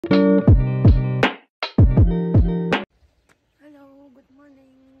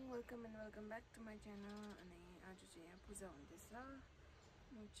my channel अनि आज चाहिँ यहाँ पूजा हुँदैछ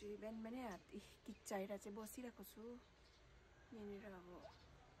म चाहिँ बिहानै हात किच्चाएर चाहिँ बसिरहेको छु यहाँनिर अब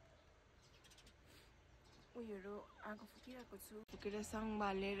उयोहरू आगो फुकिरहेको छु फुकेर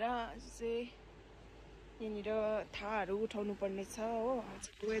संभालेर चाहिँ यहाँनिर थाहहरू उठाउनु पर्ने छ हो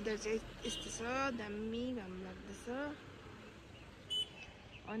आजको वेदर चाहिँ यस्तो छ दामी घाम लाग्दैछ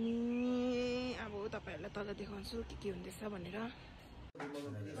अनि अब तपाईहरुलाई तल देखाउँछु के हुँदैछ भनेर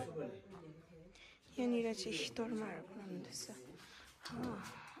यहाँनिर चाहिँ तोर्माहरू बनाउनु हुँदैछ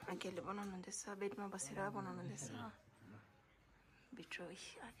आकेले बनाउनु हुँदैछ बेडमा बसेर बनाउनु हुँदैछ भित्र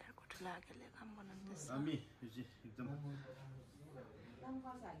आकेको ठुला आकेले काम बनाउनु हुँदैछ एकदम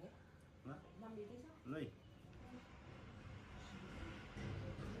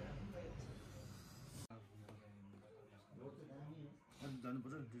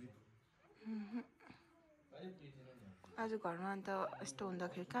आज घरमा अन्त यस्तो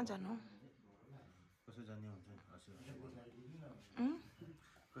हुँदाखेरि कहाँ जानु कसै जाने हुन्छ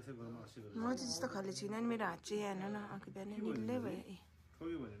कसै घरमा असि म चाहिँ त्यस्तो खाली छुइनँ नि मेरो हात चाहिँ हेर्नु न अघि बिहान निलै भयो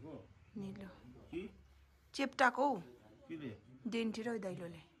ठोक्यो भनेको निलो के चेप्टाको केले डेन्टी र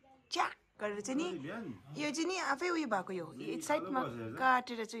दैलोले च्याक गरेर चाहिँ नि यो चाहिँ नि आफै उयो भएको यो साइडमा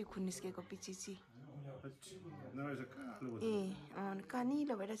काटेर चाहिँ खुन निस्केको पछि चाहिँ ए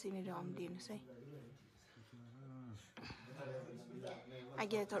कानिलो भएर चाहिँ मेरो अम्ली हेर्नुहोस् है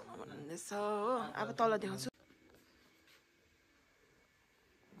आगे तर्मा भन्दैछ हो अब तल देखाउँछु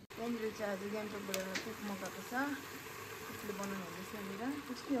यहाँनिर चाहिँ आज गान्तोकबाट कुक मगाएको छ त्यसले बनाउनु हुँदैछ यहाँनिर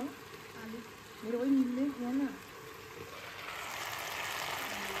कुछ के हो आलु मेरो वही मिल्ने यहाँ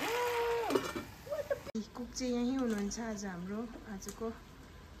कुक चाहिँ यहीँ हुनुहुन्छ आज हाम्रो आजको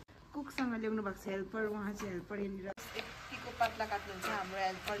कुकसँग ल्याउनु भएको छ हेल्पर उहाँ चाहिँ हेल्पर यहाँनिर यतिको पातला काट्नुहुन्छ हाम्रो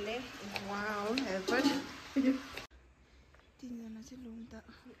हेल्परले उहाँ हो हेल्पर तीनजना चाहिँ लुम त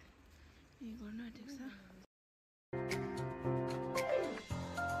यही गर्नु आँटेको छ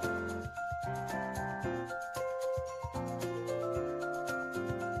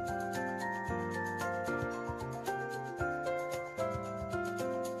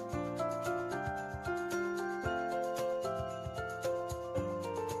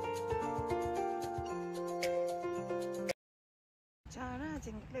चारा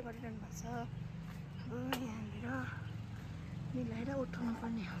झिङ्क्ले गरिरहनु भएको छ अब यहाँनिर मिलाएर उठाउनु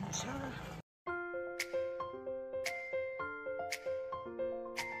पर्ने हुन्छ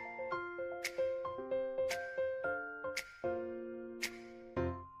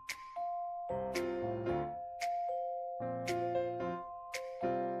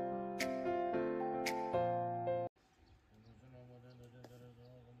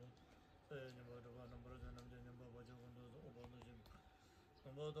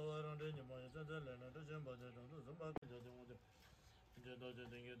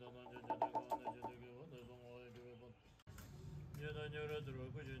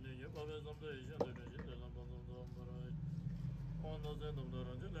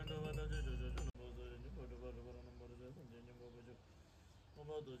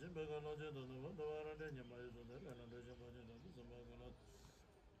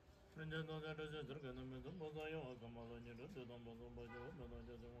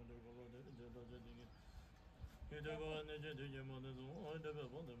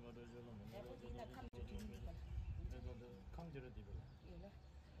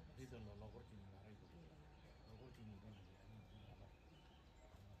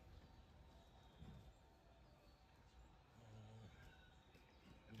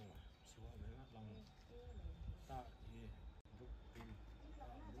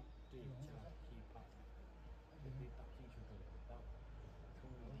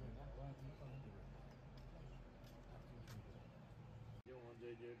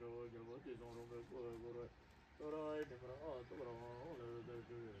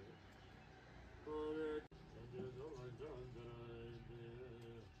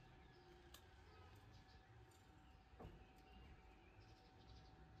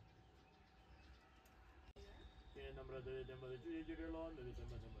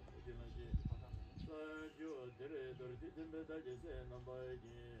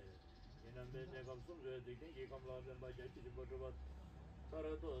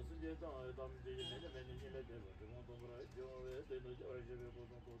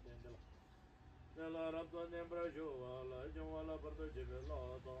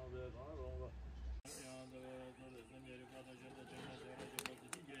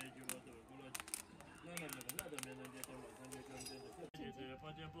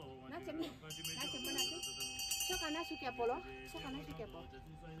Sokana sukia polo, sokana sukia polo.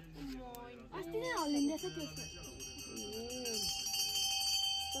 Asti na olin desa tu.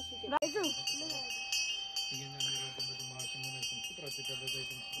 Raju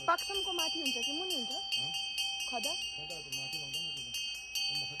पाक्समको माथि हुन्छ कि मुनि हुन्छ खदा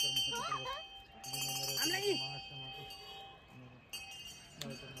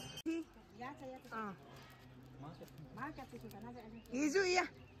हिजो या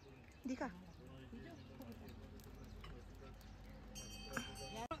दिखा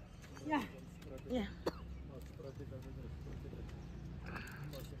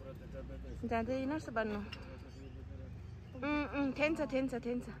जाँदैन रहेछ भन्नु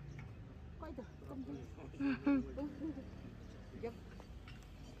थेन्छ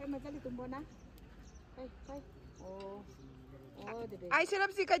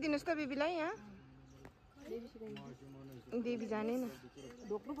आइसेर सिकाइदिनुहोस् त बेबीलाई यहाँ देवी जानेन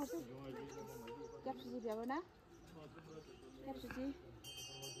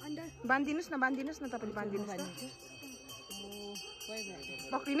बाँधिदिनुहोस् न तपाईँले बाँधिदिनुहोस् न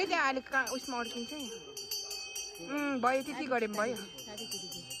बक्री नै त्यहाँ अहिले उयसमा अड्किन्छ नि भयो त्यति गऱ्यो भयो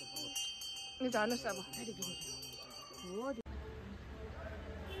झर्नुहोस् अब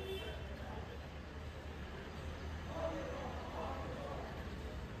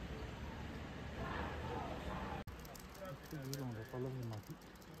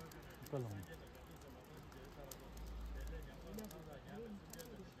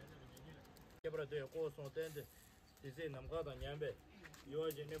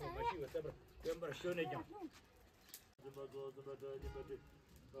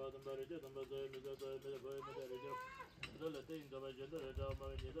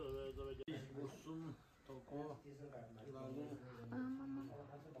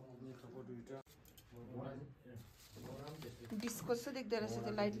डिस्को जस्तो देख्दो रहेछ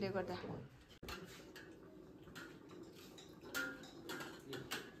त्यो लाइटले गर्दा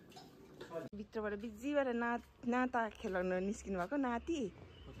भित्रबाट बिजीबाट नाता खेलाउन निस्किनु भएको नाति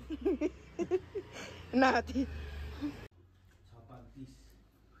नाति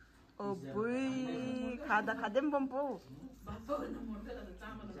ओ बुई खाँदा खाँदै पनि पम्पो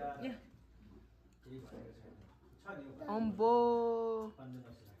अम्बो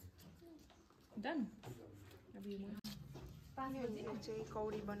चाहिँ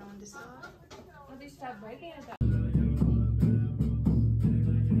कौडी बनाउँदैछ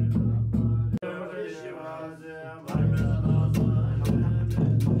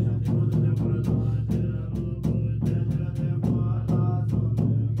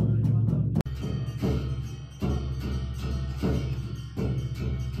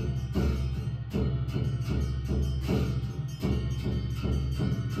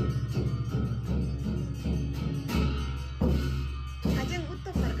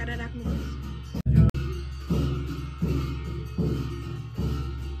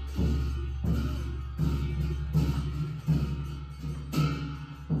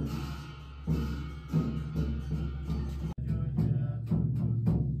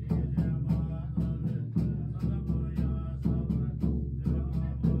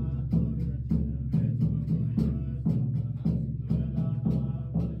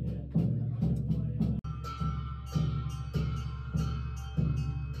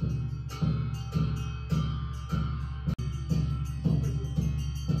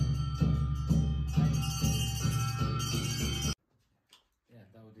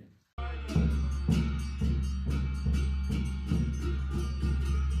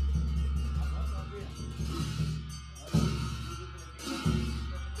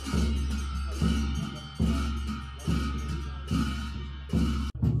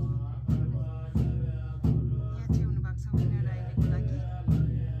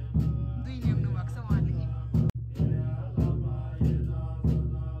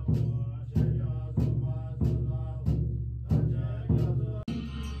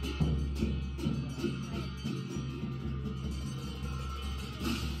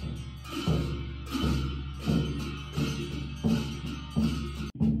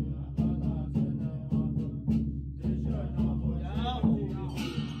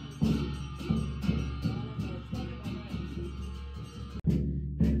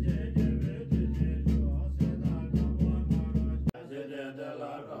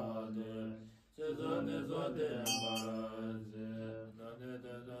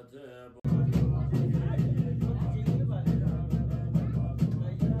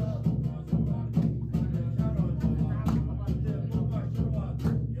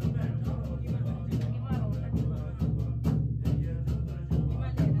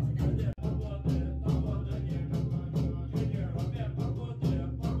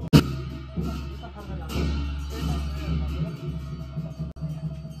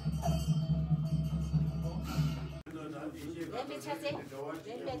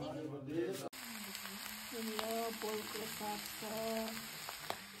पोर्कको साग छ,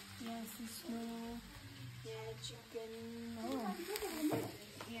 यहाँ सिस्नो, यहाँ चिकन हो,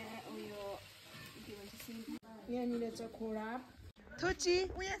 यहाँ उयो के भन्छ सिमी, यहाँनिर छ खोराब थोची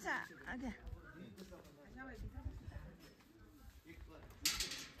उयो छ आगे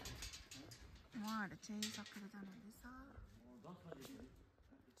उहाँहरू चाहिँ सकेर जानुहुँदैछ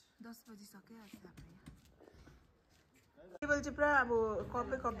 10 बजी सकिहाल्छ हाम्रो यहाँ टेबल चाहिँ पुरा अब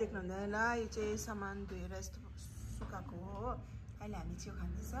कपै कप देख्नु हुँदैन यो चाहिँ सामान धोएर यस्तो सुकाएको हो अहिले हामी चाहिँ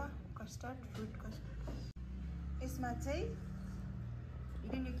खाँदैछ कस्टर्ड फ्रुट कस्टर्ड यसमा चाहिँ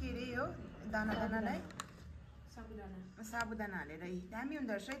इडेनले के रे हो दाना दानालाई साबुदाना हालेर दामी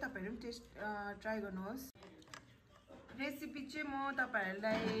हुँदो रहेछ है तपाईहरु पनि टेस्ट ट्राई गर्नुहोस् रेसिपी चाहिँ म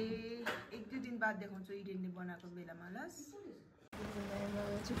तपाईहरुलाई 1-2 दिन बाद देखाउँछु इडेनले बनाएको बेलामा ल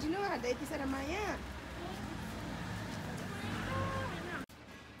छुट्टिनु आधा यति सारा माया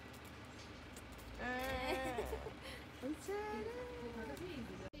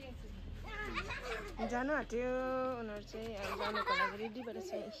जानु आट्यो उनीहरु चाहिँ अब जानुको लागि रेडी भएर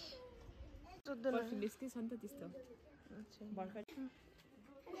चाहिँ सोध्दैन बिस्की छ नि त त्यस्तो भर्खर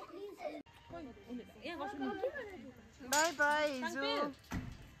बाइ बाइ हिजो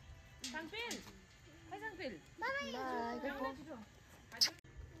साङपेल खै साङपेल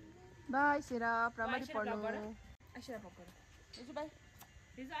बाइ सिराप राम्ररी पढ्नु आइसरा पक्कर हिजो बाइ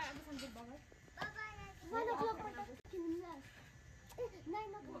हिजो आएको साङपेल बाइ बाइ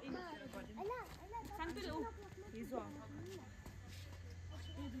साङपेल ओ हिजो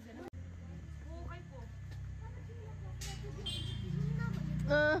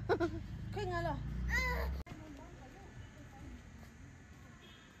खै ngalo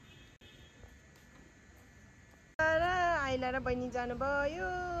आइला र बहिनी जानुभयो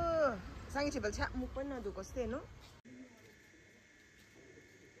सँगै छेबल छ्या मुख पनि नधुको जस्तै हेर्नु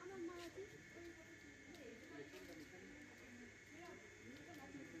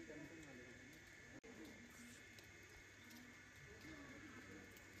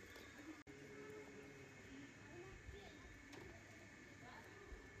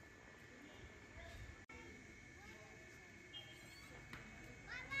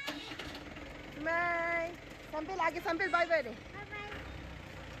Bye. Sampai lagi sampai bye bye deh. Bye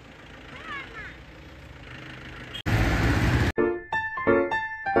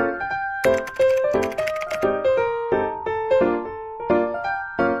bye.